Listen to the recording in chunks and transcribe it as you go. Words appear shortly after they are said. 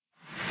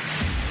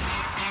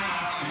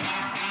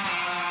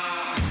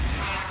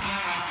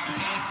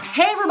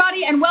Hey,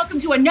 everybody, and welcome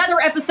to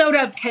another episode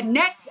of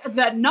Connect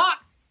the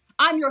Knox.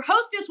 I'm your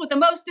hostess with the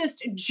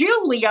mostest,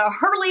 Julia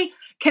Hurley,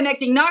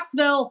 connecting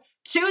Knoxville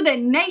to the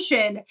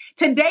nation.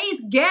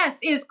 Today's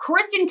guest is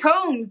Kristen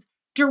Combs,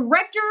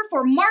 Director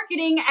for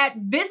Marketing at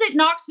Visit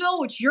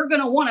Knoxville, which you're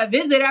going to want to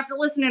visit after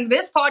listening to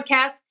this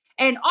podcast,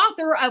 and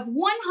author of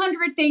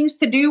 100 Things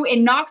to Do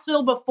in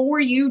Knoxville Before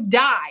You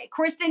Die.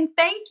 Kristen,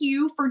 thank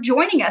you for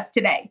joining us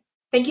today.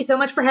 Thank you so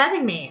much for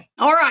having me.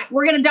 All right,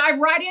 we're going to dive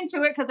right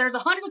into it because there's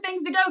 100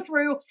 things to go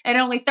through and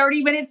only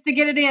 30 minutes to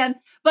get it in.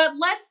 But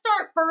let's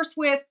start first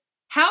with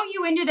how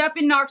you ended up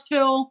in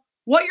Knoxville,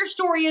 what your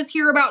story is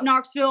here about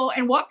Knoxville,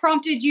 and what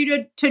prompted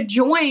you to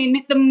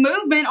join the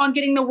movement on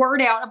getting the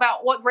word out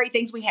about what great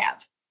things we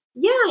have.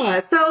 Yeah,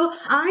 so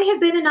I have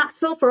been in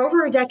Knoxville for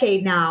over a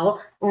decade now.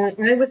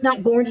 I was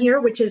not born here,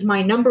 which is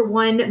my number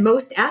one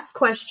most asked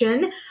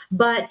question,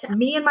 but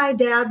me and my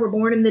dad were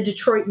born in the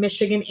Detroit,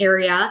 Michigan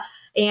area.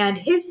 And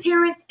his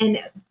parents, and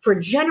for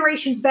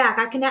generations back,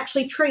 I can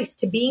actually trace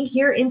to being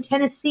here in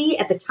Tennessee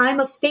at the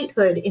time of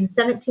statehood in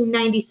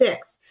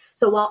 1796.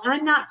 So while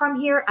I'm not from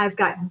here, I've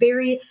got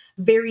very,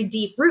 very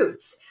deep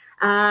roots.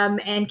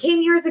 And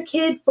came here as a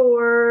kid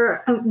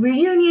for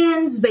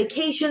reunions,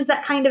 vacations,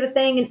 that kind of a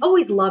thing, and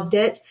always loved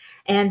it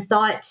and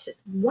thought,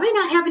 why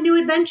not have a new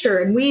adventure?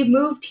 And we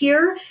moved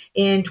here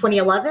in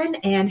 2011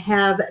 and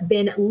have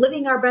been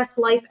living our best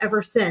life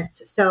ever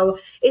since. So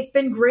it's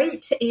been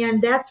great.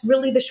 And that's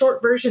really the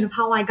short version of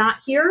how I got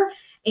here,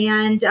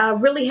 and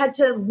really had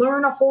to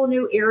learn a whole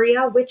new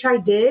area, which I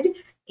did,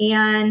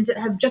 and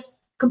have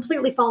just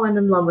completely fallen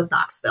in love with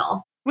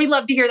Knoxville. We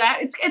love to hear that.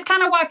 It's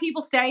kind of why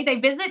people stay. They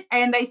visit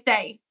and they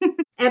stay.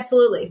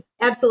 Absolutely.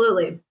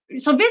 Absolutely.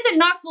 So Visit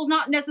Knoxville is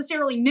not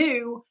necessarily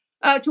new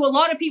to a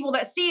lot of people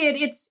that see it.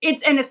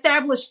 It's an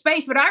established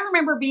space. But I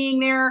remember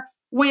being there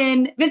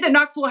when Visit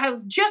Knoxville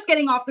was just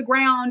getting off the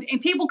ground and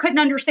people couldn't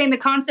understand the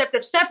concept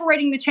of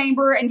separating the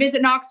chamber and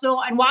Visit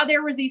Knoxville and why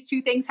there was these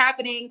two things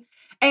happening,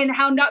 and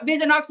how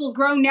Visit Knoxville has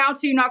grown now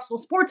to Knoxville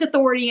Sports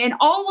Authority and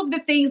all of the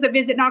things that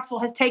Visit Knoxville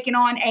has taken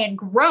on and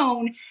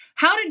grown.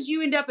 How did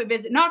you end up at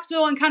Visit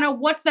Knoxville, and kind of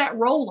what's that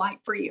role like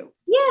for you?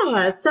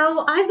 Yeah,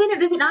 so I've been at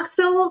Visit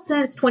Knoxville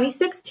since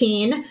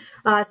 2016.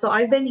 So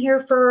I've been here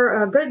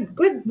for a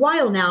good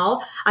while now.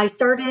 I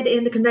started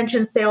in the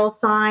convention sales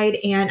side,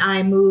 and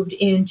I moved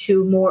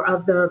into more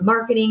of the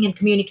marketing and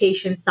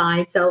communication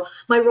side. So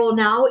my role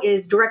now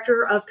is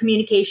Director of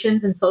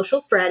Communications and Social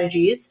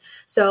Strategies.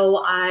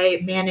 So I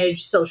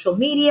manage social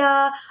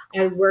media.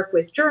 I work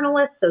with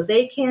journalists so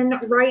they can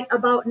write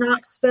about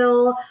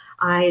Knoxville.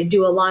 I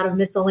do a lot of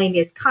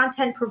miscellaneous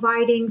content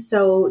providing,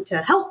 so to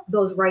help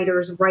those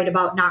writers write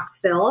about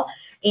Knoxville.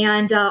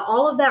 And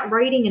all of that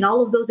writing and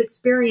all of those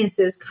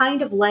experiences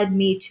kind of led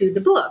me to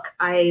the book.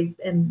 I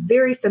am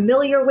very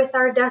familiar with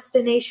our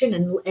destination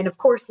and of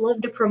course,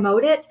 love to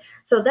promote it.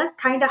 So that's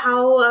kind of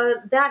how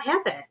that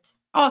happened.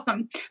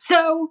 Awesome. So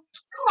I'm going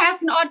to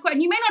ask an odd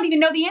question. You may not even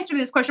know the answer to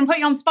this question. Put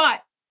you on the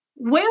spot.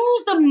 Where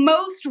is the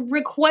most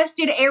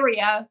requested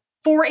area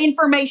for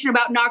information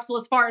about Knoxville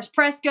as far as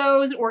press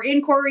goes or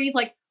inquiries?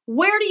 Like,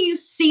 where do you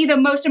see the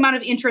most amount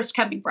of interest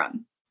coming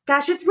from?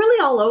 Gosh, it's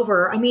really all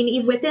over. I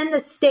mean, within the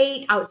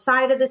state,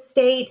 outside of the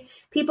state,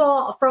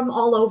 people from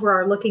all over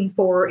are looking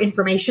for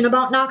information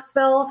about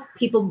Knoxville.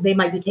 People, they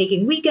might be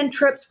taking weekend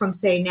trips from,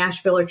 say,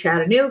 Nashville or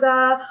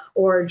Chattanooga,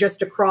 or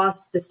just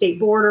across the state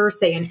border,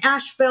 say in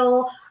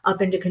Asheville,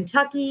 up into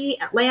Kentucky,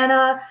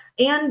 Atlanta,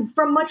 and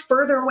from much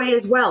further away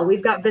as well.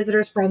 We've got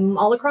visitors from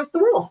all across the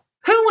world.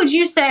 Who would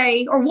you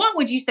say, or what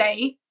would you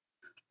say,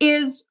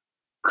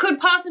 could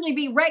possibly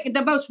be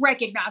the most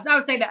recognized? I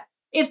would say that.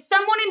 If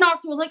someone in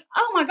Knoxville was like,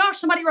 oh my gosh,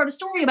 somebody wrote a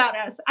story about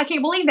us, I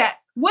can't believe that.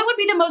 What would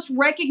be the most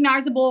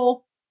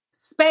recognizable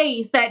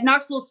space that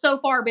Knoxville's so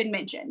far been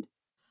mentioned?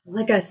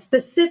 Like a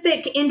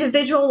specific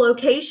individual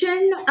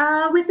location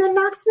within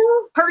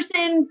Knoxville?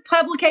 Person,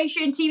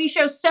 publication, TV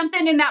show,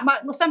 something in that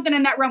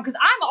realm, because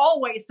I'm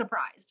always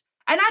surprised.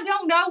 And I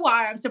don't know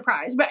why I'm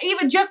surprised, but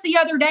even just the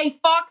other day,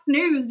 Fox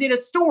News did a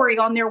story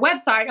on their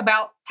website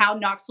about how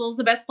Knoxville is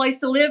the best place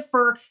to live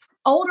for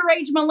older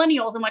age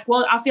millennials. I'm like,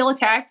 well, I feel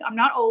attacked. I'm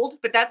not old,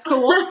 but that's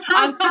cool.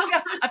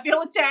 I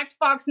feel attacked,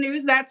 Fox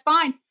News. That's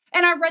fine.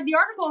 And I read the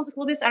article. I was like,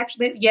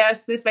 well,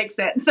 yes, this makes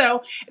sense.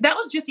 So that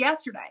was just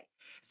yesterday.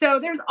 So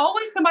there's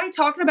always somebody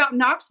talking about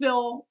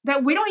Knoxville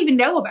that we don't even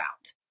know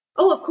about.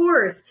 Oh, of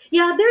course.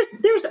 Yeah,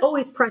 there's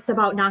always press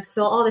about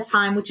Knoxville all the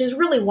time, which is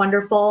really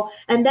wonderful.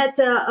 And that's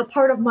a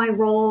part of my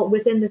role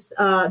within this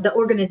the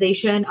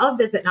organization of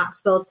Visit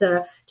Knoxville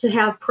to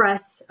have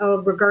press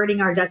regarding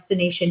our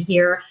destination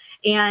here.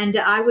 And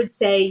I would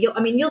say,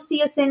 you'll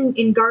see us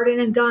in Garden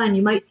and Gun.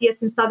 You might see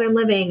us in Southern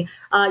Living.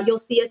 You'll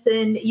see us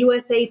in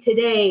USA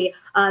Today.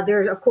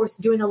 They're, of course,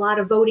 doing a lot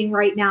of voting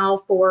right now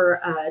for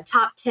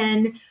top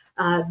 10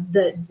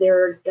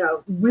 their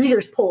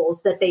readers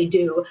polls that they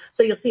do.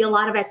 So you'll see a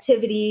lot of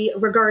activity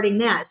regarding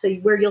that. So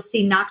where you'll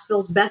see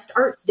Knoxville's best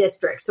arts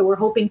district. So we're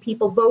hoping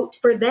people vote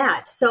for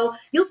that. So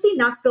you'll see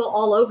Knoxville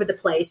all over the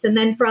place. And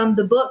then from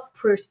the book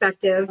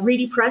perspective,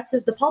 Reedy Press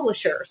is the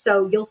publisher.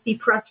 So you'll see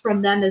press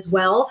from them as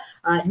well.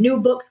 New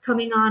books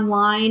coming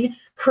online,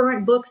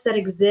 current books that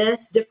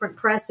exist, different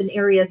press and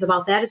areas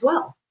about that as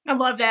well. I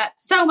love that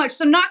so much.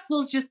 So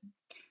Knoxville's just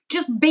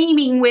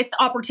beaming with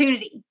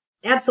opportunity.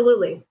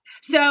 Absolutely.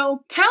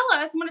 So tell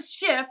us, I'm going to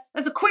shift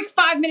as a quick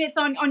 5 minutes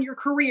on your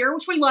career,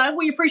 which we love.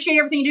 We appreciate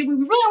everything you do. We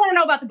really want to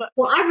know about the book.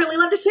 Well, I really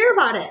love to share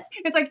about it.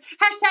 It's like,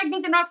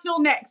 #visit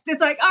Knoxville next.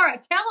 It's like, all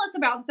right, tell us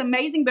about this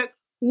amazing book,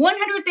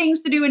 100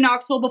 Things to Do in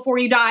Knoxville Before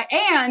You Die,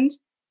 and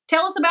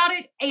tell us about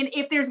it and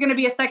if there's going to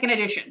be a second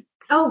edition.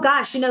 Oh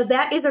gosh,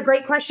 that is a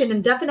great question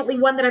and definitely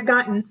one that I've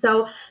gotten.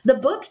 So the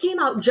book came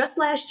out just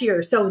last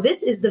year. So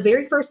this is the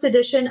very first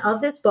edition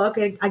of this book.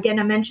 Again,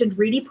 I mentioned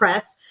Reedy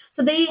Press.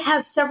 So they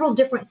have several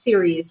different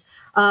series,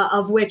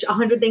 of which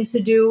 100 Things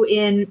to Do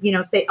in,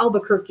 say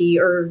Albuquerque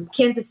or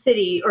Kansas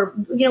City or,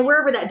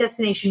 wherever that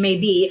destination may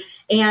be.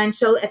 And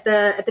so at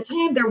the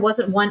time, there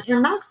wasn't one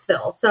in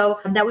Knoxville. So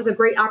that was a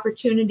great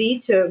opportunity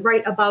to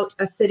write about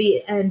a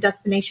city and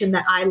destination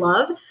that I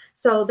love.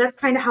 So that's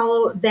kind of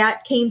how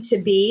that came to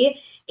be.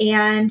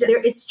 And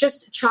it's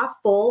just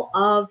chock full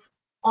of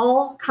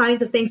all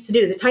kinds of things to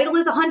do. The title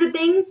is 100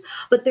 Things,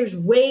 but there's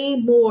way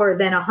more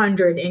than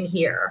 100 in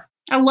here.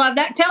 I love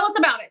that. Tell us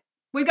about it.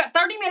 We've got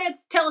 30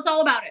 minutes. Tell us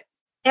all about it.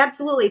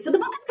 Absolutely. So the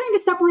book is kind of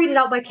separated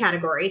out by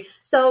category.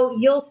 So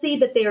you'll see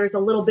that there's a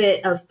little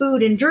bit of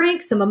food and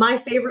drink, some of my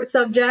favorite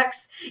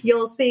subjects.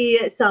 You'll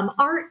see some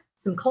art,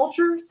 some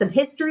culture, some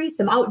history,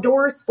 some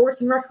outdoors, sports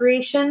and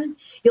recreation.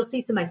 You'll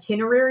see some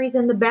itineraries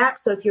in the back.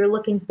 So if you're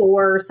looking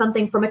for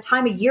something from a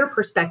time of year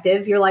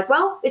perspective, you're like,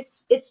 well,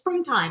 it's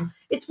springtime,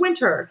 it's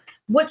winter.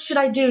 What should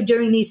I do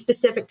during these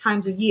specific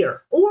times of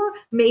year? Or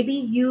maybe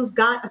you've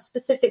got a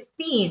specific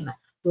theme,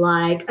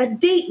 like a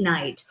date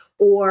night,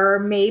 or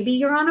maybe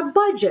you're on a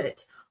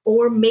budget,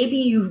 or maybe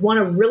you want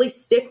to really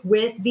stick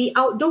with the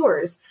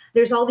outdoors.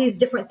 There's all these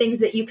different things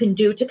that you can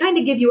do to kind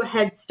of give you a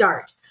head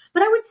start.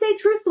 But I would say,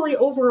 truthfully,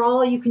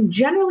 overall, you can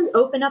generally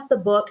open up the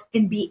book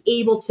and be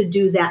able to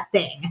do that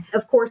thing.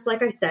 Of course,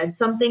 like I said,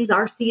 some things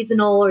are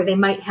seasonal, or they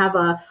might have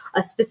a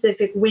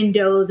specific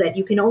window that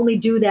you can only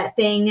do that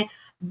thing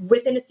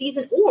within a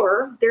season,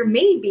 or there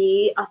may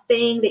be a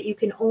thing that you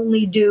can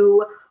only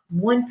do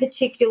one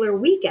particular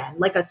weekend,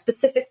 like a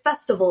specific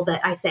festival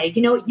that I say,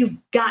 you've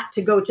got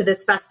to go to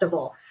this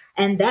festival.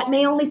 And that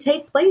may only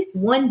take place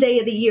one day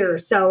of the year.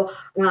 So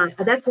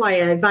that's why I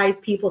advise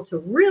people to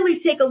really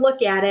take a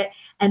look at it,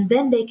 and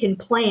then they can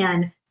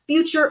plan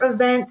future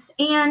events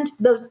and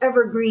those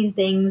evergreen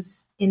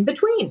things in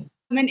between.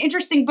 An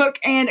interesting book,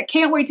 and I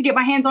can't wait to get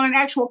my hands on an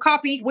actual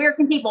copy. Where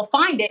can people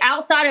find it?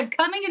 Outside of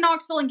coming to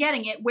Knoxville and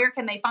getting it, where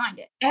can they find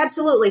it?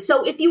 Absolutely.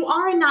 So if you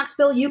are in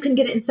Knoxville, you can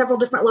get it in several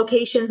different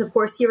locations. Of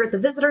course, here at the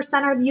Visitor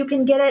Center, you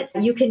can get it.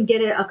 You can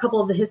get it. A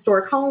couple of the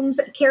historic homes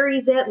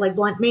carries it, like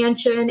Blunt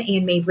Mansion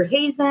and Mabry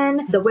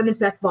Hazen. The Women's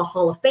Basketball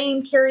Hall of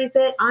Fame carries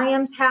it.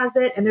 IAMS has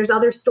it. And there's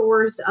other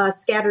stores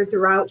scattered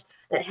throughout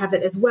that have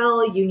it as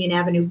well. Union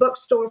Avenue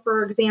Bookstore,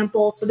 for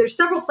example. So there's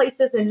several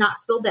places in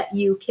Knoxville that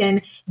you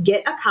can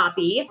get a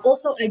copy.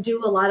 Also, I do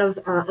a lot of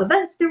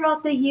events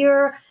throughout the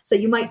year. So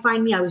you might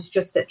find me. I was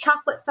just at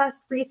Chocolate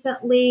Fest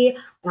recently.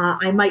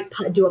 I might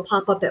do a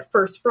pop-up at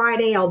First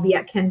Friday. I'll be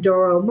at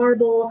Kendoro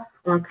Marble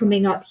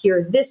coming up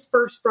here this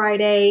First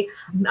Friday.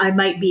 I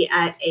might be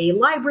at a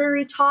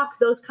library talk,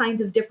 those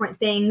kinds of different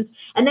things.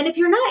 And then if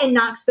you're not in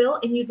Knoxville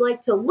and you'd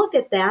like to look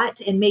at that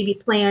and maybe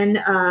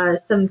plan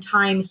some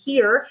time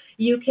here,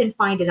 you can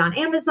find it on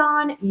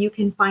Amazon. You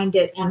can find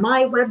it on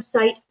my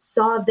website,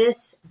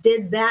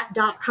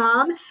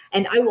 sawthisdidthat.com.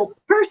 And I will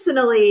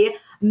personally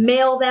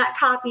mail that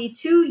copy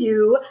to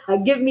you.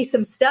 Give me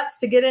some steps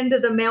to get into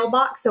the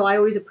mailbox. So I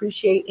always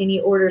appreciate any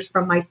orders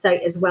from my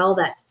site as well.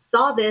 That's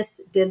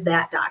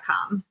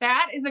sawthisdidthat.com.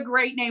 That is a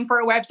great name for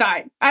a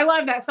website. I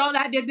love that.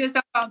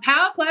 Sawthatdidthis.com.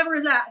 How clever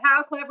is that?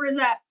 How clever is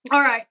that?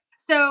 All right.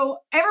 So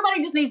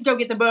everybody just needs to go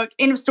get the book.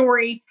 End of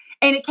story.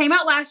 And it came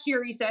out last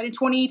year, you said, in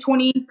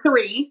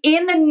 2023.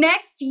 In the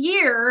next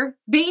year,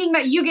 being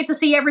that you get to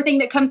see everything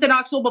that comes to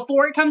Knoxville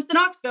before it comes to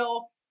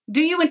Knoxville, do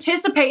you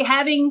anticipate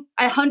having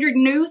 100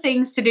 new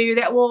things to do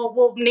that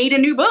will need a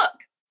new book?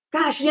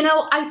 Gosh,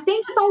 I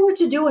think if I were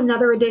to do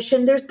another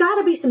edition, there's got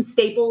to be some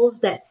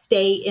staples that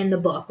stay in the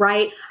book,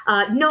 right?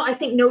 No, I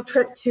think no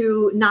trip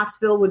to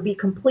Knoxville would be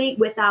complete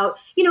without,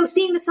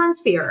 seeing the Sun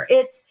Sphere.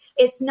 It's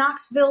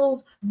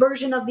Knoxville's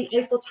version of the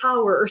Eiffel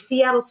Tower or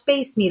Seattle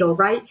Space Needle,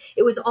 right?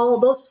 It was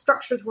those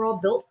structures were all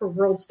built for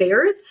World's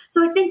Fairs.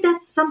 So I think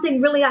that's something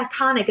really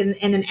iconic and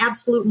an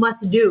absolute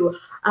must do.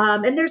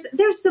 And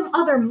there's some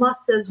other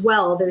musts as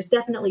well. There's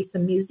definitely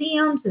some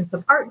museums and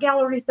some art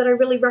galleries that I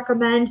really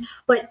recommend.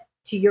 But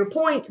to your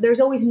point, there's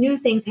always new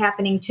things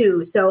happening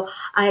too. So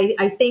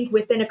I think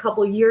within a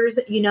couple years,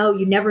 you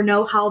never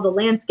know how the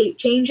landscape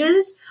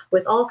changes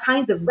with all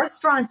kinds of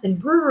restaurants and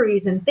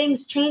breweries and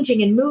things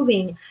changing and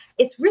moving.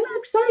 It's really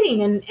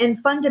exciting and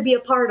fun to be a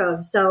part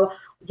of. So,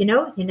 you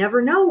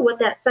never know what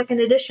that second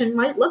edition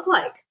might look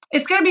like.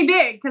 It's going to be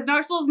big because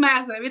Knoxville is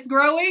massive. It's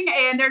growing,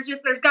 and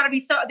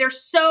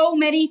there's so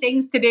many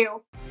things to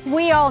do.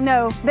 We all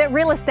know that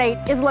real estate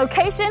is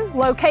location,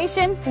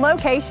 location,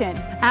 location.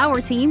 Our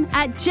team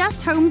at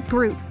Just Homes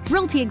Group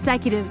Realty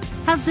Executives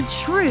has the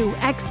true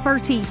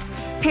expertise,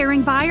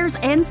 pairing buyers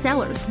and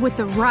sellers with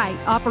the right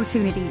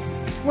opportunities.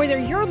 Whether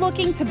you're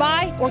looking to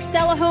buy or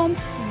sell a home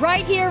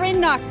right here in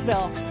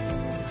Knoxville,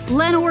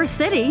 Lenoir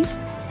City,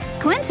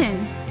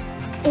 Clinton,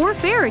 or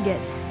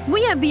Farragut,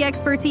 we have the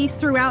expertise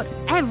throughout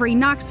every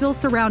Knoxville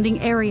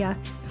surrounding area.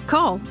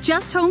 Call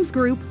Just Homes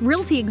Group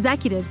Realty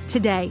Executives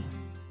today.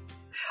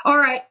 All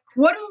right.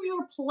 What are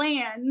your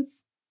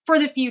plans for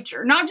the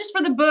future? Not just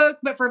for the book,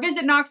 but for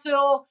Visit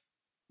Knoxville,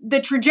 the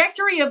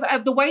trajectory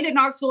of the way that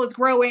Knoxville is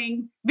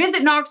growing.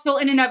 Visit Knoxville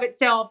in and of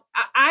itself.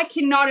 I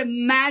cannot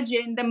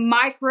imagine the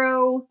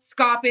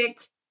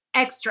microscopic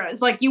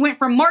extras. Like, you went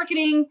from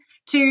marketing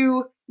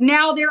to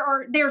now there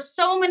are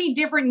so many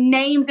different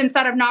names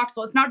inside of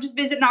Knoxville. It's not just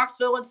Visit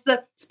Knoxville. It's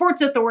the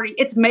Sports Authority.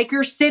 It's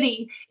Maker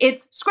City.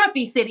 It's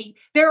Scruffy City.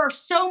 There are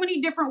so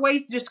many different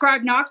ways to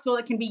describe Knoxville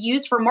that can be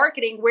used for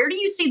marketing. Where do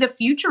you see the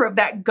future of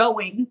that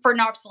going for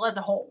Knoxville as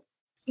a whole?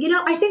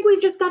 I think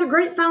we've just got a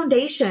great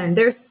foundation.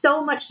 There's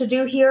so much to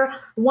do here.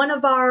 One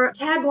of our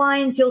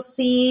taglines you'll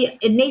see,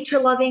 a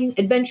nature-loving,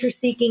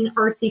 adventure-seeking,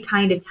 artsy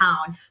kind of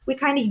town. We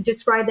kind of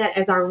describe that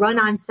as our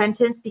run-on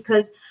sentence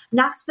because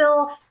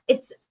Knoxville,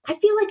 I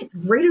feel like it's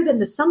greater than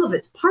the sum of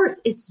its parts.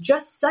 It's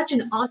just such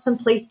an awesome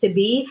place to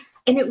be,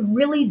 and it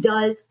really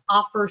does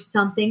offer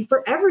something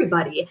for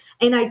everybody.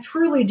 And I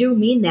truly do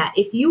mean that.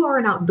 If you are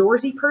an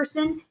outdoorsy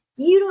person,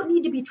 you don't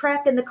need to be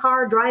trapped in the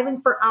car driving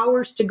for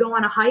hours to go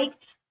on a hike.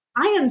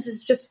 Iams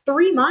is just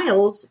 3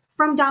 miles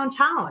from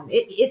downtown.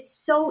 It's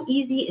so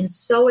easy and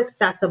so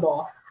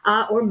accessible.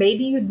 Or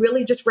maybe you'd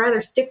really just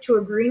rather stick to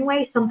a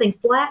greenway, something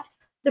flat.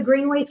 The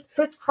greenways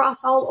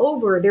crisscross all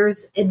over.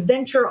 There's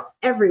adventure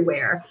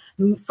everywhere,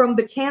 from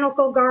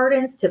botanical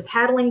gardens to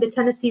paddling the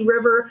Tennessee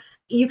River.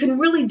 You can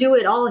really do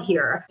it all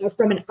here.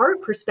 From an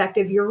art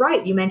perspective, you're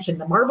right. You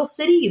mentioned the Marble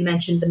City. You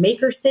mentioned the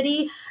Maker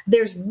City.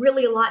 There's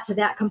really a lot to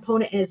that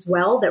component as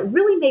well that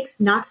really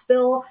makes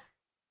Knoxville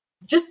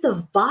just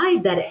the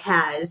vibe that it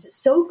has,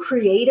 so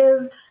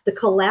creative, the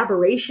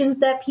collaborations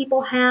that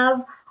people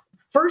have.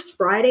 First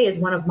Friday is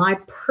one of my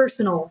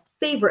personal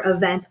favorite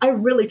events. I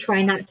really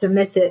try not to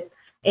miss it.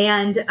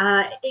 And,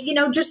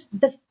 just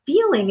the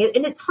feeling,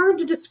 and it's hard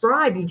to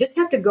describe. You just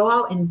have to go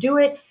out and do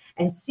it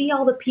and see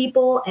all the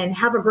people and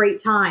have a great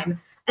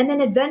time. And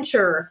then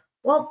adventure.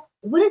 Well,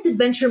 what does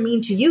adventure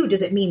mean to you?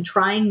 Does it mean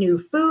trying new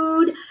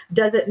food?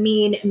 Does it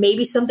mean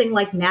maybe something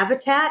like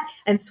Navitat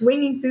and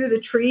swinging through the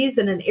trees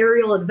in an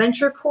aerial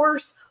adventure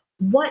course?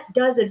 What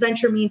does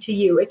adventure mean to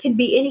you? It can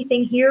be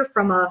anything here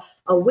from a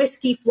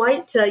whiskey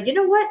flight to, you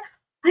know what?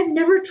 I've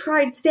never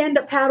tried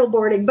stand-up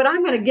paddleboarding, but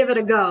I'm going to give it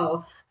a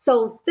go.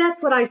 So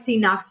that's what I see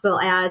Knoxville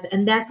as,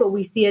 and that's what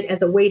we see it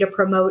as a way to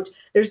promote.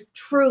 I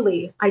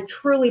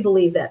truly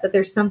believe that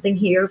there's something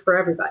here for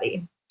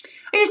everybody.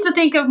 I used to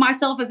think of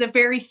myself as a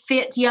very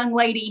fit young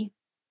lady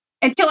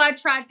until I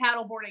tried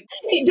paddleboarding.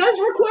 It does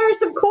require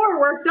some core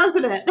work,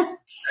 doesn't it?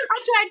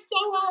 I tried so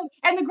hard.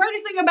 And the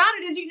greatest thing about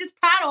it is you just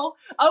paddle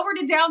over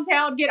to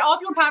downtown, get off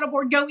your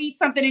paddleboard, go eat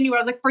something anywhere.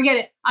 I was like, forget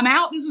it. I'm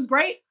out. This was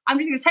great. I'm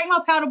just going to take my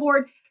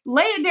paddleboard,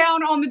 lay it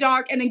down on the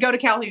dock, and then go to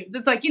Calhoun's.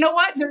 It's like, you know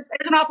what? There's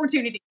an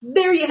opportunity.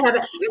 There you have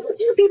it. I would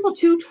tell people,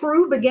 too,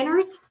 true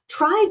beginners,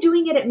 try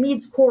doing it at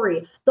Meads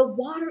Quarry. The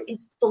water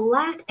is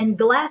flat and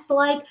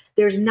glass-like.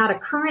 There's not a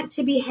current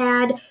to be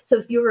had. So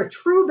if you're a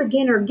true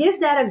beginner, give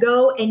that a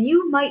go, and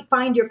you might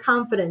find your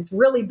confidence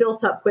really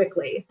built up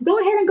quickly. Go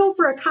ahead and go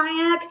for a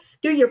kayak,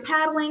 do your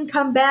paddling,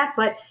 come back.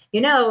 But,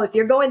 if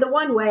you're going the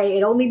one way,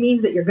 it only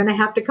means that you're going to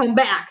have to come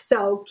back.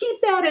 So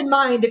keep that in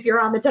mind if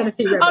you're on the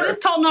Tennessee River. I'll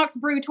just call Knox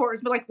Brew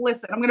Tours. But like,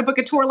 listen, I'm going to book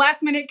a tour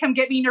last minute. Come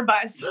get me in your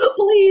bus.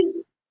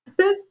 Please,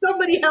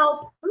 somebody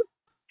help.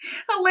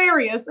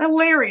 Hilarious.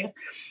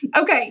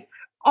 Okay.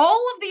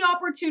 All of the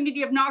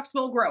opportunity of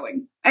Knoxville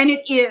growing, and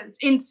it is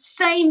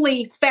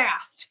insanely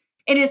fast.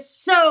 It is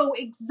so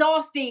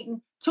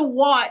exhausting to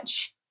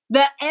watch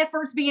the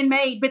efforts being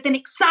made, but then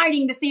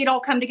exciting to see it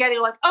all come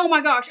together. Like, oh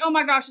my gosh,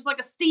 it's like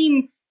a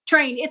steam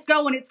train. It's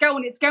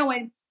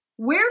going.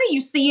 Where do you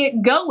see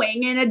it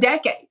going in a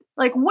decade?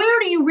 Like, where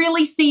do you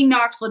really see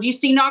Knoxville? Do you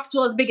see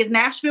Knoxville as big as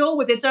Nashville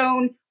with its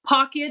own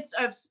pockets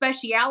of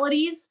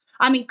specialities?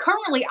 I mean,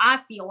 currently I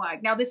feel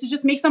like, now this is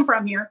just me because I'm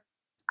from here,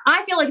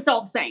 I feel like it's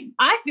all the same.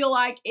 I feel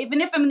like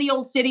even if I'm in the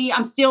old city,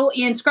 I'm still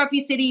in Scruffy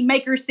City,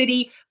 Maker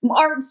City,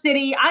 Art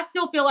City. I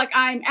still feel like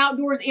I'm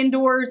outdoors,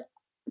 indoors,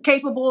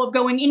 capable of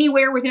going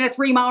anywhere within a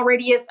 3-mile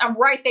radius. I'm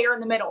right there in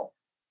the middle.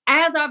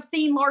 As I've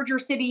seen larger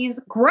cities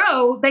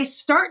grow, they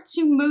start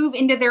to move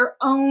into their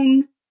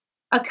own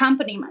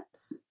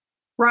accompaniments,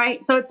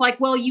 right? So it's like,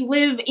 well, you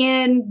live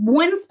in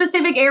one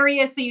specific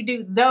area, so you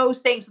do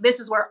those things. So this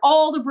is where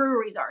all the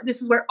breweries are.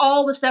 This is where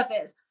all the stuff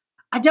is.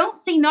 I don't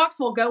see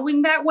Knoxville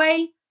going that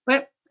way,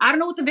 but I don't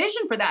know what the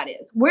vision for that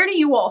is. Where do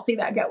you all see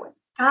that going?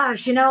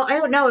 Gosh, I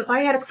don't know. If I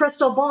had a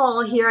crystal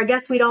ball here, I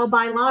guess we'd all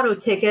buy lotto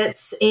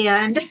tickets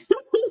and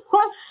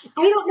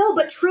I don't know,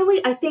 but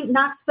truly, I think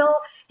Knoxville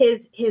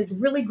has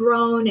really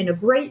grown in a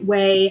great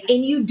way.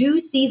 And you do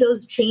see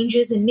those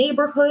changes in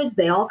neighborhoods.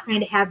 They all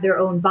kind of have their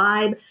own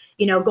vibe.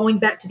 Going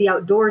back to the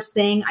outdoors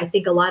thing, I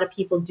think a lot of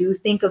people do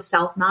think of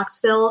South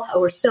Knoxville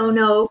or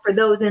Sono for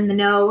those in the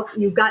know.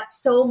 You've got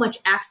so much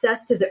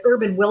access to the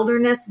urban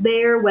wilderness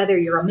there, whether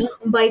you're a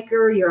mountain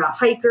biker, you're a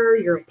hiker,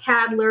 you're a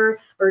paddler,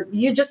 or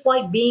you just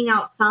like being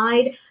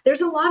outside.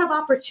 There's a lot of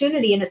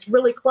opportunity and it's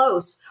really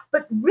close.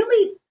 But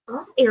really,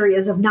 all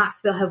areas of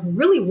Knoxville have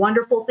really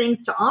wonderful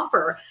things to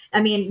offer.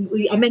 I mean,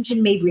 I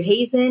mentioned Mabry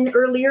Hazen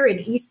earlier in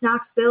East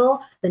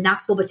Knoxville. The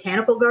Knoxville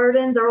Botanical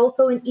Gardens are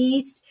also in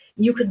East.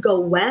 You could go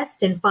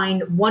west and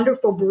find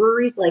wonderful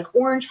breweries like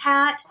Orange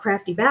Hat.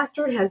 Crafty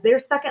Bastard has their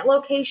second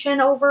location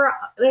over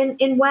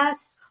in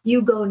West.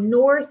 You go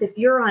north if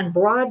you're on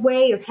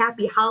Broadway or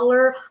Happy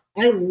Holler.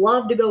 I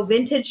love to go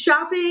vintage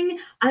shopping.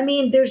 I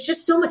mean, there's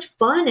just so much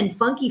fun and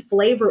funky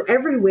flavor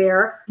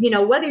everywhere,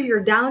 whether you're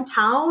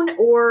downtown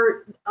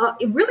or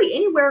really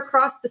anywhere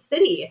across the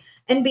city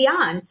and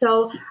beyond.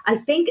 So I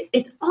think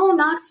it's all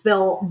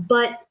Knoxville,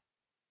 but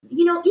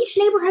each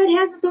neighborhood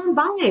has its own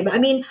vibe. I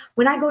mean,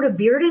 when I go to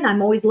Bearden,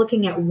 I'm always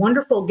looking at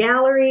wonderful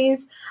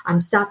galleries.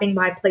 I'm stopping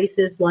by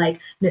places like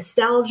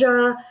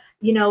Nostalgia.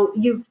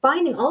 You're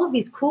finding all of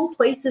these cool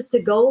places to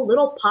go,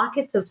 little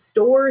pockets of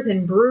stores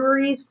and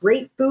breweries,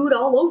 great food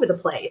all over the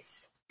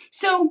place.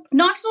 So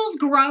Knoxville's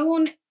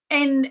grown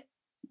and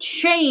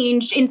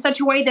changed in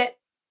such a way that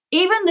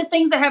even the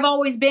things that have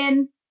always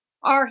been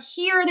are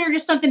here. They're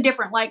just something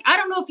different. Like, I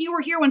don't know if you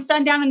were here when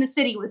Sundown in the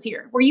City was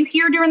here. Were you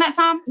here during that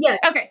time? Yes.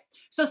 Okay.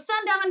 So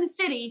Sundown in the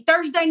City,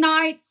 Thursday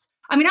nights.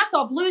 I mean, I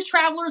saw Blues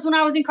Travelers when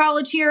I was in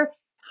college here.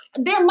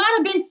 There might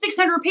have been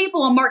 600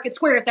 people on Market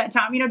Square at that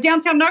time.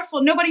 Downtown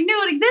Knoxville, nobody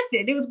knew it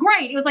existed. It was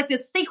great. It was like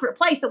this secret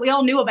place that we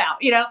all knew about,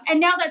 And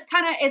now that's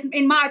kind of,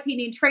 in my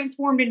opinion,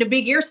 transformed into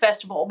Big Ears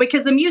Festival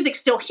because the music's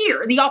still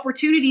here. The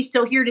opportunity's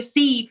still here to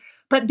see,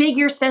 but Big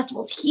Ears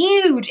Festival's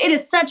huge. It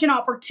is such an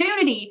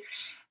opportunity.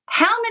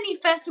 How many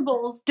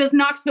festivals does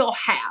Knoxville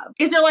have?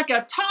 Is there like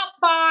a top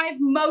 5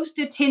 most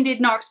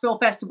attended Knoxville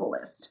festival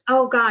list?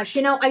 Oh gosh,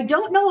 I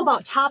don't know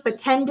about top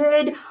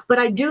attended, but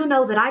I do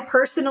know that I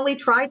personally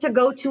try to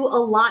go to a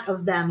lot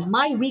of them.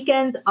 My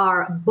weekends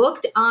are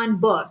booked on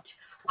booked.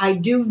 I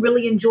do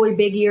really enjoy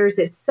Big Ears.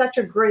 It's such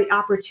a great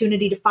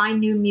opportunity to find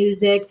new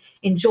music,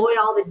 enjoy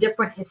all the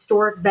different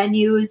historic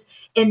venues,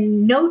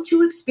 and no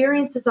two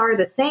experiences are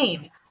the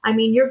same. I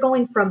mean, you're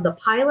going from the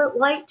Pilot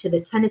Light to the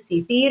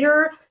Tennessee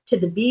Theater to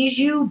the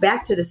Bijou,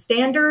 back to the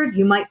Standard.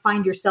 You might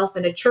find yourself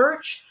in a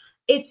church.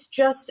 It's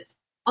just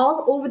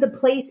all over the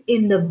place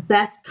in the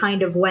best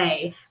kind of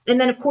way. And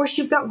then, of course,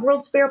 you've got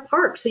World's Fair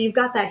Park. So you've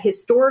got that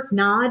historic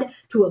nod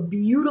to a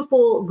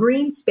beautiful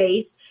green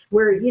space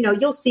where,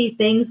 you'll see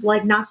things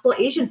like Knoxville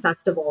Asian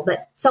Festival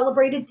that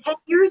celebrated 10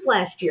 years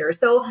last year.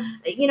 So,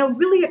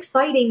 really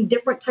exciting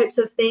different types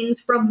of things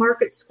from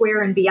Market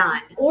Square and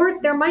beyond. Or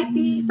there might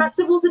be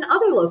festivals in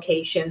other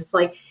locations,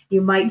 like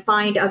you might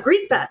find a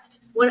Greek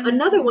Fest.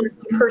 Another one of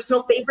my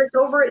personal favorites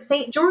over at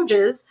St.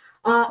 George's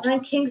on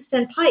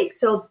Kingston Pike.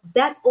 So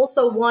that's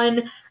also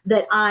one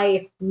that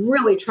I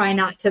really try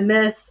not to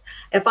miss.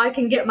 If I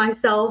can get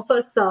myself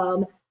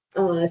some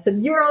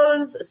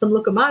euros, some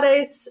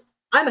lucamares,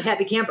 I'm a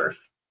happy camper.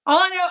 All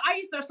I know,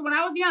 so when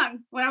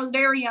I was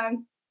very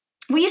young,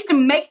 we used to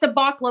make the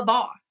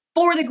baklava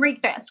for the Greek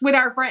Fest with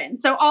our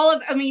friends. So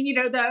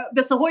the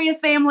Sahoyas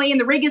family and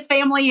the Rigas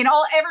family and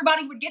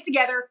everybody would get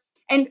together.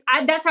 And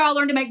that's how I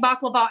learned to make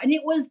baklava. And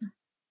it was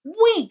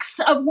weeks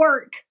of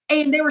work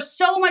and there was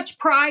so much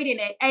pride in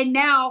it. And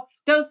now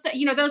those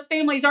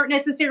families aren't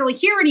necessarily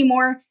here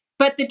anymore,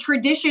 but the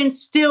tradition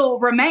still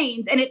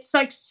remains. And it's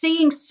like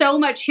seeing so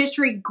much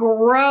history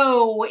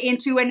grow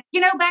into, and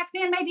back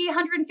then maybe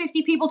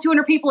 150 people,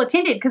 200 people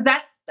attended because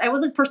that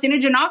was a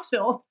percentage of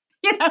Knoxville,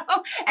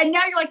 and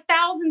now you're like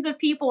thousands of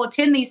people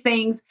attend these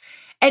things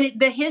and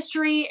the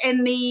history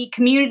and the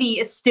community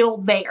is still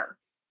there.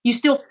 You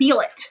still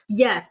feel it.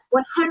 Yes,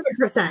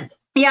 100%.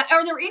 Yeah.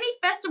 Are there any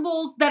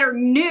festivals that are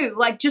new,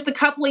 like just a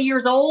couple of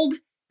years old,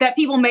 that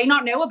people may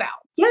not know about?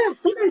 Yeah,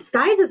 Southern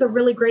Skies is a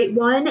really great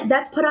one.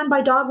 That's put on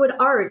by Dogwood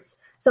Arts.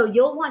 So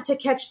you'll want to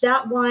catch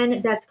that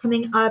one. That's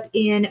coming up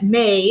in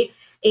May.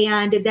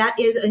 And that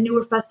is a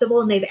newer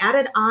festival. And they've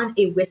added on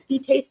a whiskey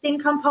tasting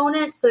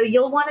component. So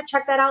you'll want to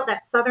check that out.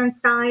 That's Southern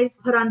Skies,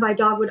 put on by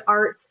Dogwood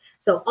Arts.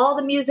 So all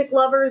the music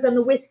lovers and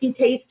the whiskey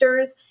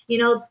tasters,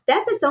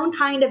 that's its own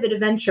kind of an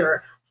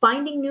adventure.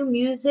 Finding new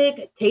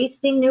music,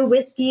 tasting new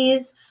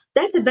whiskeys.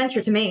 That's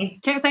adventure to me.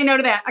 Can't say no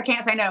to that. I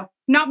can't say no.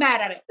 Not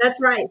mad at it.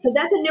 That's right. So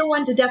that's a new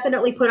one to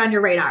definitely put on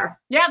your radar.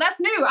 Yeah, that's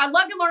new. I'd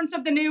love to learn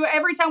something new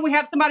every time we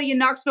have somebody in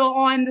Knoxville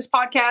on this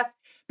podcast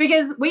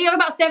because we have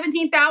about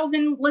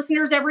 17,000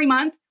 listeners every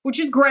month, which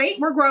is great.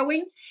 We're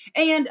growing.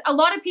 And a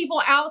lot of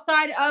people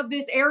outside of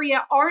this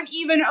area aren't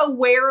even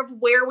aware of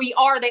where we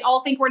are. They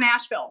all think we're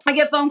Nashville. I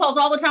get phone calls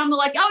all the time. They're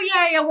like, oh,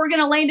 yeah, we're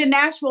going to land in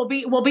Nashville.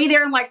 We'll be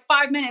there in like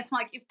 5 minutes. I'm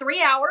like,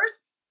 3 hours?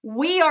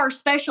 We are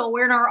special.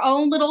 We're in our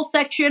own little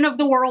section of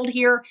the world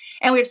here,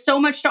 and we have so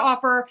much to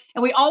offer.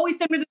 And we always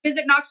send them to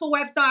visit Knoxville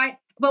website,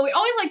 but we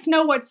always like to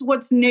know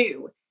what's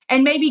new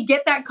and maybe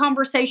get that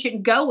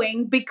conversation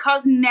going,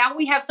 because now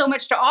we have so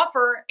much to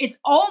offer. It's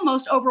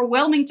almost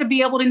overwhelming to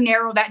be able to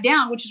narrow that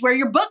down, which is where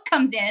your book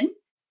comes in.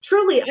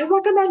 Truly, I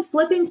recommend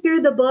flipping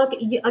through the book.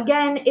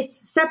 Again, it's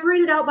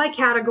separated out by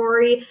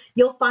category.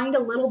 You'll find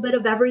a little bit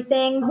of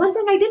everything. One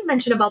thing I did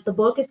mention about the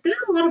book, it's got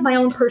a lot of my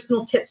own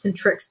personal tips and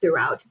tricks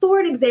throughout. For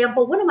an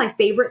example, one of my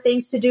favorite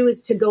things to do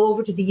is to go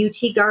over to the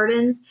UT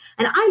Gardens.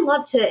 And I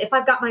love to, if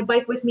I've got my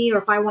bike with me or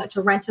if I want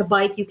to rent a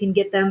bike, you can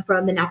get them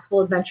from the Knoxville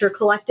Adventure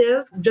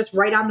Collective, just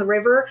right on the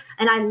river.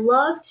 And I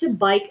love to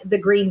bike the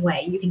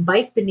Greenway. You can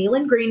bike the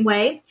Neyland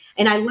Greenway.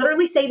 And I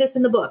literally say this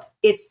in the book.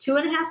 It's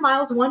 2.5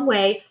 miles one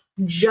way,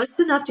 just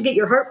enough to get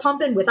your heart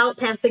pumping without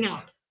passing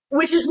out,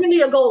 which is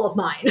really a goal of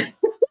mine.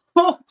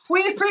 Well,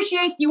 we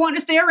appreciate you wanting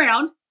to stay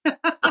around.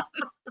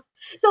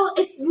 So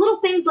it's little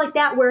things like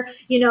that where,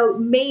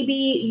 maybe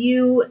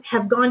you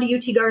have gone to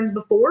UT Gardens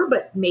before,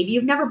 but maybe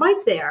you've never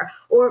biked there.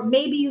 Or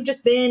maybe you've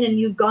just been and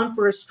you've gone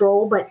for a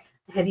stroll, but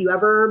have you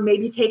ever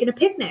maybe taken a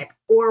picnic?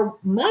 Or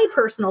my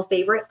personal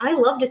favorite, I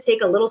love to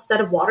take a little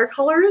set of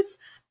watercolors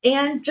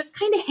and just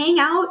kind of hang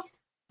out,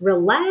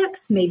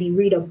 relax, maybe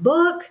read a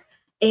book.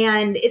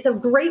 And it's a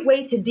great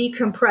way to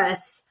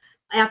decompress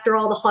after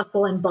all the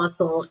hustle and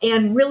bustle.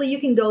 And really, you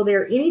can go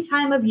there any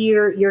time of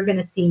year. You're going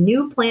to see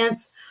new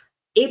plants.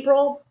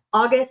 April,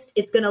 August,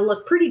 it's going to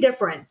look pretty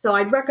different. So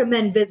I'd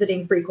recommend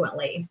visiting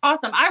frequently.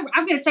 Awesome.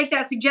 I'm going to take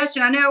that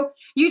suggestion. I know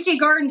UT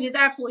Gardens is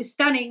absolutely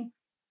stunning.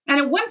 And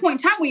at one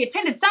point in time, we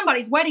attended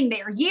somebody's wedding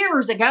there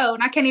years ago,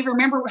 and I can't even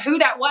remember who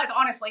that was,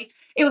 honestly.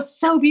 It was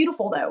so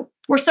beautiful, though.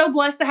 We're so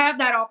blessed to have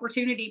that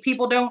opportunity.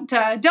 People don't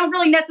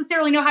really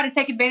necessarily know how to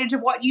take advantage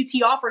of what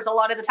UT offers a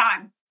lot of the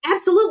time.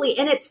 Absolutely.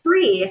 And it's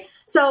free.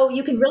 So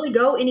you can really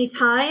go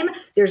anytime.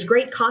 There's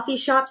great coffee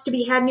shops to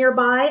be had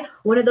nearby.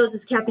 One of those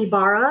is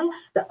Capybara.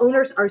 The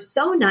owners are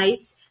so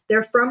nice.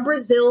 They're from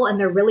Brazil and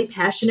they're really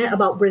passionate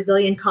about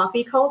Brazilian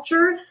coffee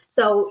culture.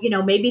 So,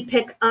 maybe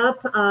pick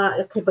up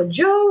a cup of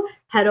joe,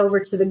 head over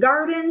to the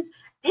gardens.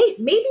 Hey,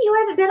 maybe you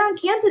haven't been on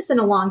campus in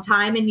a long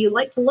time and you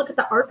like to look at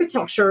the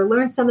architecture,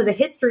 learn some of the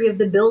history of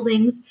the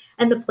buildings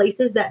and the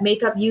places that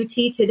make up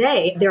UT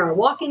today. There are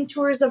walking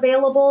tours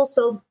available.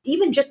 So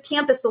even just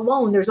campus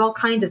alone, there's all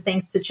kinds of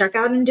things to check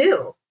out and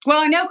do.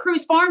 Well, I know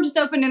Cruise Farm just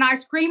opened an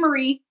ice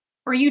creamery,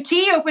 or UT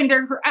opened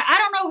their, I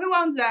don't know who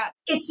owns that.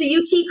 It's the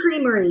UT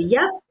Creamery.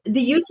 Yep.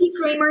 The UT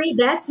Creamery,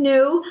 that's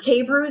new.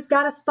 K-Brew's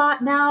got a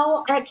spot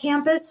now at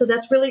campus, so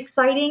that's really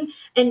exciting.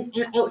 And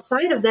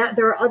outside of that,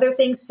 there are other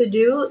things to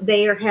do.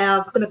 They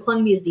have the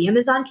McClung Museum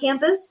is on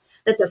campus.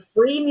 That's a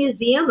free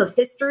museum of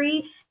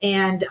history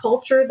and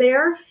culture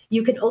there.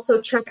 You can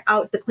also check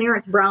out the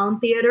Clarence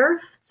Brown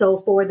Theater. So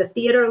for the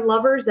theater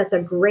lovers, that's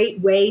a great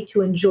way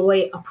to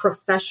enjoy a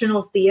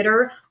professional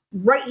theater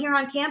right here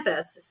on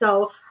campus.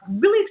 So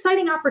really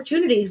exciting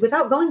opportunities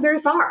without going very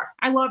far.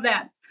 I love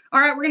that.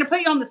 All right, we're going to put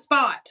you on the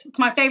spot. It's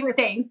my favorite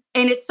thing.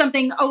 And it's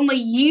something only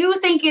you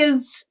think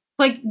is,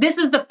 like, this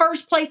is the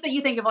first place that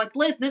you think of. Like,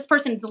 this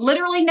person's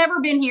literally never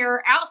been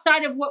here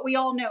outside of what we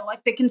all know,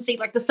 like the conceit,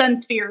 like the Sun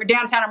Sphere,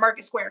 downtown or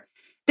Market Square,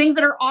 things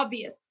that are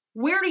obvious.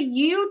 Where do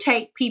you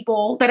take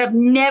people that have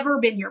never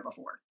been here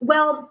before?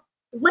 Well,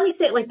 let me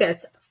say it like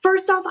this.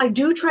 First off, I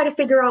do try to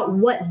figure out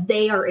what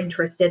they are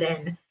interested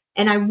in.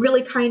 And I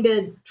really kind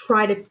of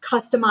try to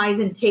customize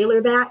and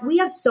tailor that. We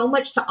have so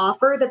much to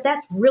offer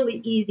that's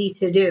really easy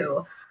to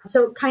do.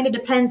 So it kind of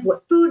depends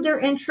what food they're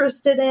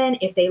interested in,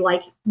 if they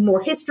like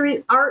more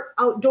history, art,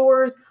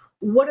 outdoors,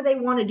 what do they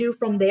want to do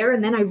from there?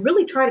 And then I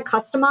really try to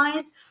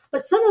customize.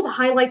 But some of the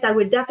highlights I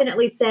would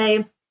definitely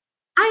say,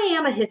 I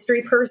am a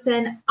history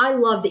person. I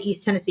love the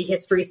East Tennessee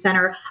History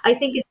Center. I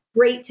think it's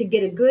great to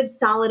get a good,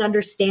 solid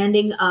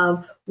understanding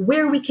of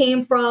where we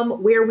came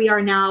from, where we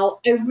are now.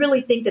 I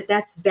really think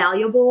that's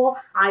valuable.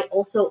 I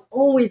also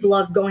always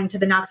love going to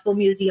the Knoxville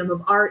Museum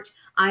of Art.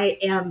 I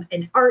am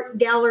an art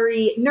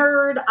gallery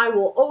nerd. I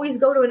will always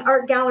go to an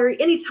art gallery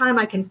anytime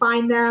I can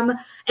find them.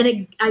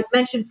 And I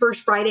mentioned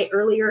First Friday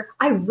earlier.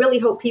 I really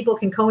hope people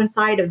can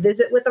coincide a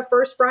visit with the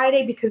First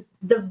Friday because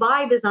the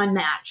vibe is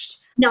unmatched.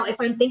 Now, if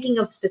I'm thinking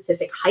of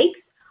specific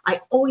hikes,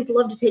 I always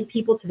love to take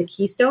people to the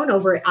Keystone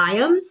over at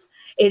Iams.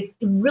 It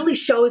really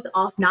shows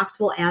off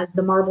Knoxville as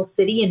the Marble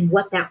City and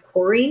what that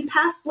quarrying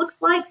past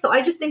looks like. So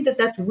I just think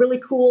that's really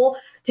cool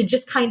to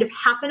just kind of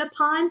happen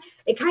upon.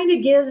 It kind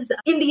of gives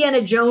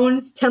Indiana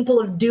Jones Temple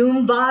of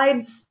Doom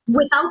vibes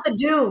without the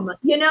doom.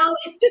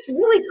 It's just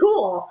really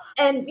cool.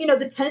 And,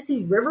 the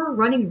Tennessee River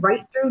running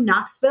right through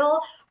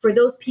Knoxville, for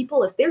those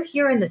people, if they're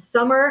here in the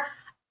summer,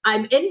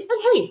 and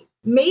hey,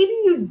 maybe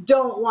you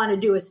don't want to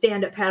do a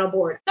stand-up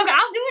paddleboard. Okay,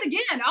 I'll do it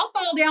again. I'll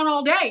fall down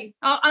all day.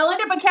 I'll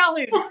end up in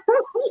Calhoun.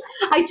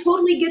 I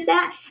totally get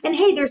that. And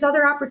hey, there's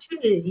other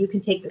opportunities. You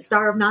can take the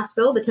Star of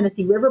Knoxville, the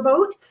Tennessee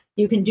Riverboat.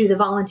 You can do the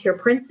Volunteer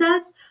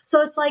Princess.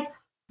 So it's like,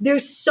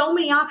 there's so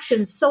many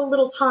options, so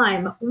little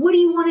time. What do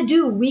you want to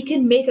do? We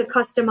can make a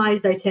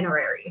customized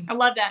itinerary. I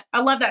love that.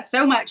 I love that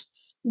so much.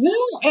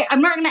 Yeah,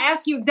 I'm not going to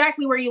ask you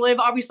exactly where you live.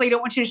 Obviously, I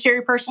don't want you to share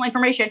your personal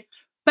information.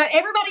 But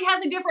everybody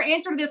has a different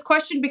answer to this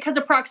question because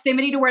of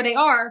proximity to where they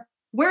are.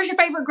 Where's your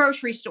favorite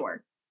grocery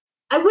store?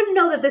 I wouldn't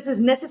know that this is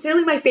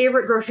necessarily my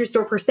favorite grocery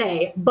store per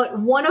se, but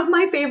one of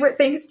my favorite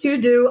things to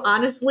do,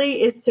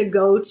 honestly, is to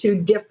go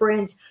to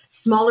different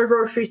smaller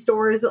grocery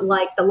stores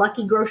like the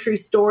Lucky Grocery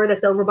Store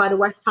that's over by the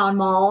Westtown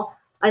Mall.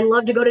 I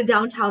love to go to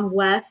Downtown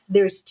West.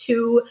 There's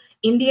 2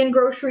 Indian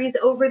groceries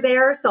over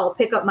there, so I'll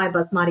pick up my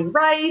basmati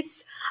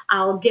rice.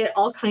 I'll get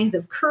all kinds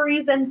of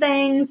curries and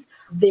things.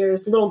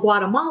 There's little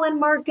Guatemalan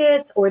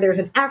markets, or there's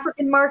an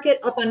African market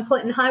up on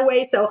Clinton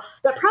Highway. So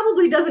that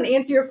probably doesn't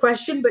answer your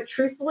question, but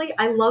truthfully,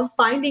 I love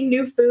finding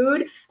new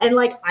food. And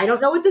like, I don't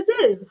know what this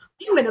is.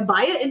 I'm going to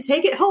buy it and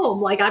take it home.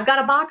 Like, I've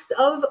got a box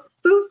of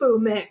fufu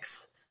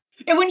mix.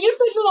 And when you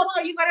figure that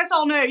out, you let us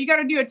all know. You got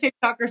to do a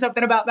TikTok or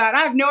something about that.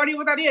 I have no idea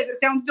what that is. It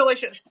sounds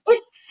delicious.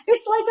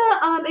 It's like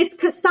it's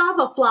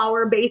cassava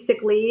flour,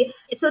 basically.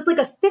 So it's like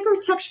a thicker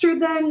texture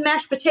than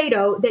mashed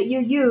potato that you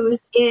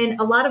use in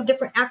a lot of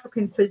different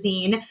African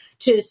cuisine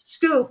to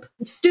scoop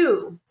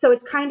stew. So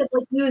it's kind of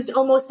like used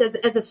almost as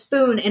a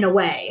spoon in a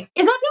way.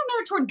 Is that down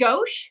there toward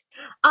Gauche?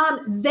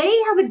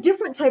 They have a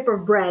different type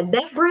of bread.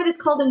 That bread is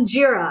called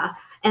injera,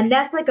 and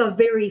that's like a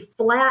very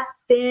flat,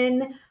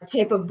 thin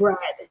type of bread.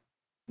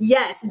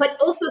 Yes, but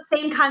also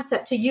same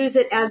concept, to use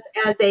it as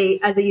a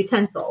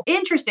utensil.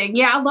 Interesting.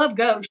 Yeah, I love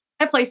Gauche.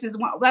 That place that's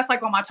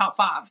like on my top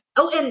 5.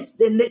 Oh, and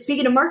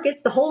speaking of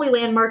markets, the Holy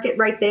Land Market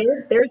right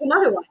there. There's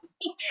another one.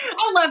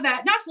 I love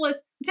that. Knoxville is,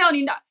 I'm telling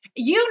you,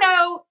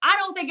 I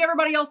don't think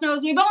everybody else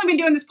knows. We've only been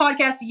doing this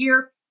podcast a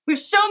year. We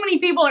have so many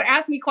people that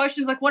ask me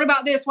questions like, what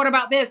about this? What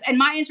about this? And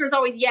my answer is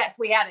always, yes,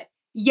 we have it.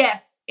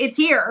 Yes, it's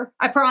here.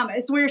 I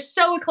promise. We're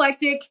so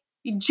eclectic.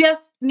 You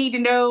just need to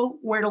know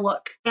where to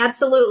look.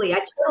 Absolutely. I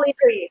totally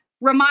agree.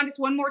 Remind us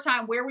one more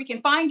time where we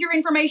can find your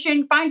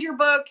information, find your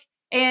book,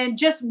 and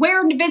just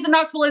where Visit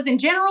Knoxville is in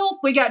general.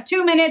 We got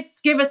 2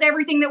 minutes. Give us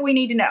everything that we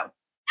need to know.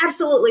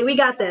 Absolutely. We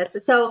got this.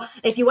 So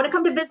if you want to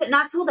come to Visit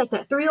Knoxville, that's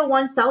at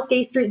 301 South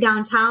Gay Street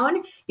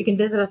downtown. You can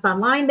visit us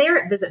online there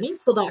at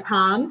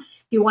visitknoxville.com.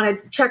 If you want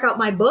to check out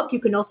my book, you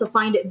can also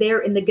find it there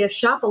in the gift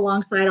shop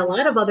alongside a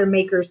lot of other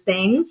makers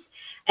things.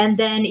 And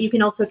then you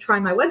can also try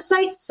my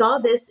website,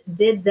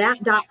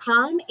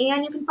 sawthisdidthat.com,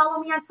 and you can follow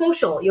me on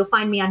social. You'll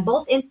find me on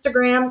both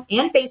Instagram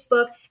and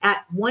Facebook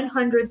at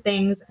 100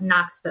 Things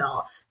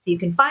Knoxville. So you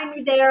can find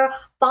me there,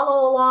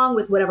 follow along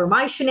with whatever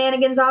my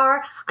shenanigans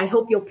are. I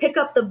hope you'll pick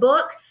up the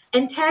book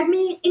and tag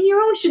me in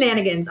your own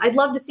shenanigans. I'd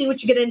love to see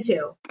what you get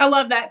into. I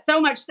love that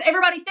so much.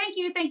 Everybody, thank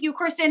you. Thank you,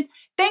 Kristen.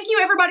 Thank you,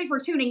 everybody, for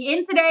tuning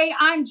in today.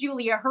 I'm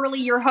Julia Hurley,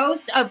 your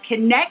host of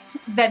Connect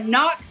the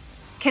Knox,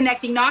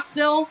 connecting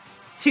Knoxville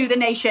to the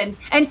nation.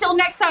 Until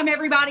next time,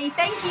 everybody,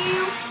 thank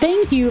you.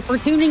 Thank you for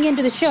tuning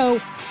into the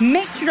show.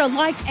 Make sure to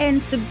like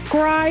and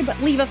subscribe.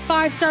 Leave a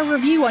 5-star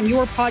review on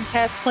your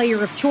podcast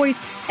player of choice.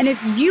 And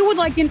if you would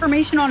like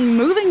information on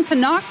moving to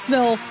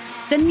Knoxville,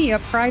 send me a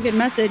private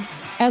message.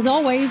 As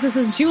always, this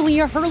is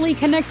Julia Hurley,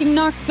 connecting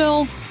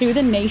Knoxville to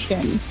the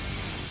nation.